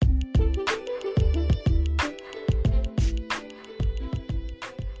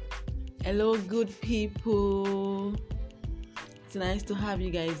Hello, good people. It's nice to have you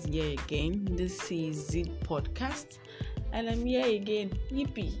guys here again. This is Zid Podcast, and I'm here again.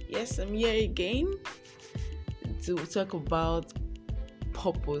 Yippee! Yes, I'm here again to talk about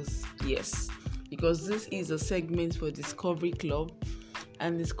purpose. Yes, because this is a segment for Discovery Club,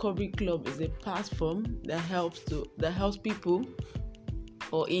 and Discovery Club is a platform that helps people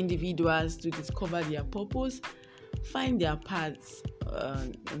or individuals to discover their purpose, find their paths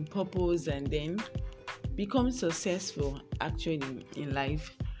and purpose, and then become successful actually in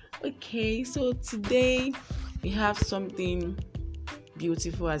life. Okay, so today we have something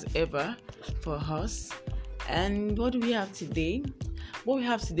beautiful as ever for us. And what do we have today? What we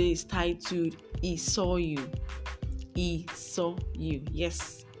have today is titled He Saw You. He saw you.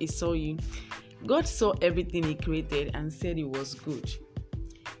 Yes, He saw you. God saw everything He created and said it was good.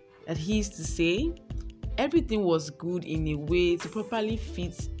 That is to say, everything was good in a way to properly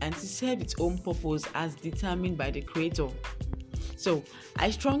fit and to serve its own purpose as determined by the Creator. So, I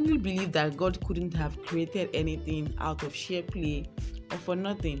strongly believe that God couldn't have created anything out of sheer play or for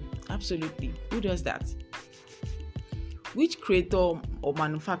nothing. Absolutely. Who does that? Which creator or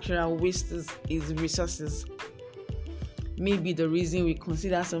manufacturer wastes his resources? Maybe the reason we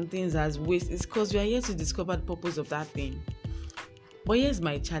consider some things as waste is because we are here to discover the purpose of that thing. But here's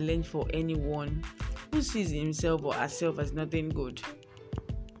my challenge for anyone who sees himself or herself as nothing good.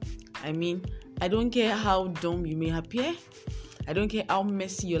 I mean, I don't care how dumb you may appear. I don't care how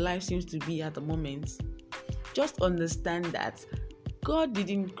messy your life seems to be at the moment. Just understand that God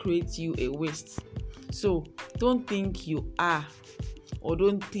didn't create you a waste. So don't think you are, or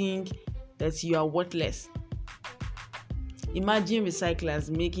don't think that you are worthless. Imagine recyclers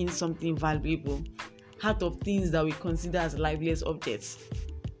making something valuable out of things that we consider as lifeless objects.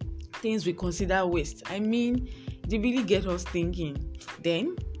 Things we consider waste. I mean, they really get us thinking.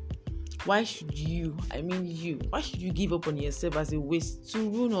 Then, why should you give up on yourself as a waste to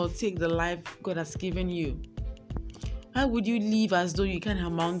ruin or take the life God has given you? Why would you live as though you can't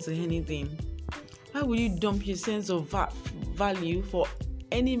amount to anything? Why would you dump your sense of value for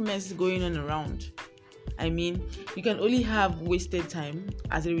any mess going on around? I mean, you can only have wasted time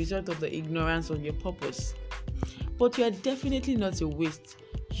as a result of the ignorance of your purpose. But you are definitely not a waste.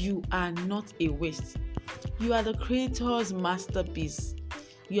 You are not a waste. You are the Creator's masterpiece.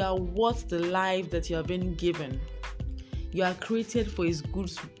 You are worth the life that you have been given. You are created for His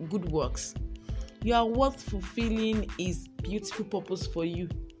good works. You are worth fulfilling His beautiful purpose for you.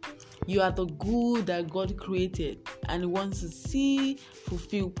 You are the good that God created and wants to see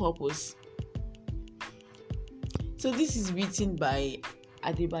fulfill purpose. So this is written by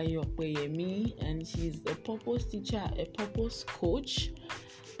Adebayo Opeyemi, and she's a purpose teacher, a purpose coach.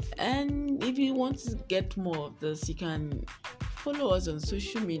 And if you want to get more of this, you can follow us on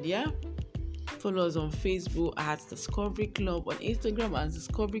social media. Follow us on Facebook at Discovery Club, on Instagram at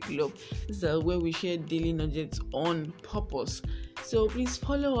Discovery Club. This is where we share daily nuggets on purpose. So please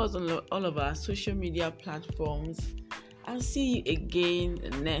follow us on all of our social media platforms. I'll see you again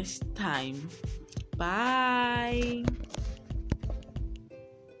next time. Bye.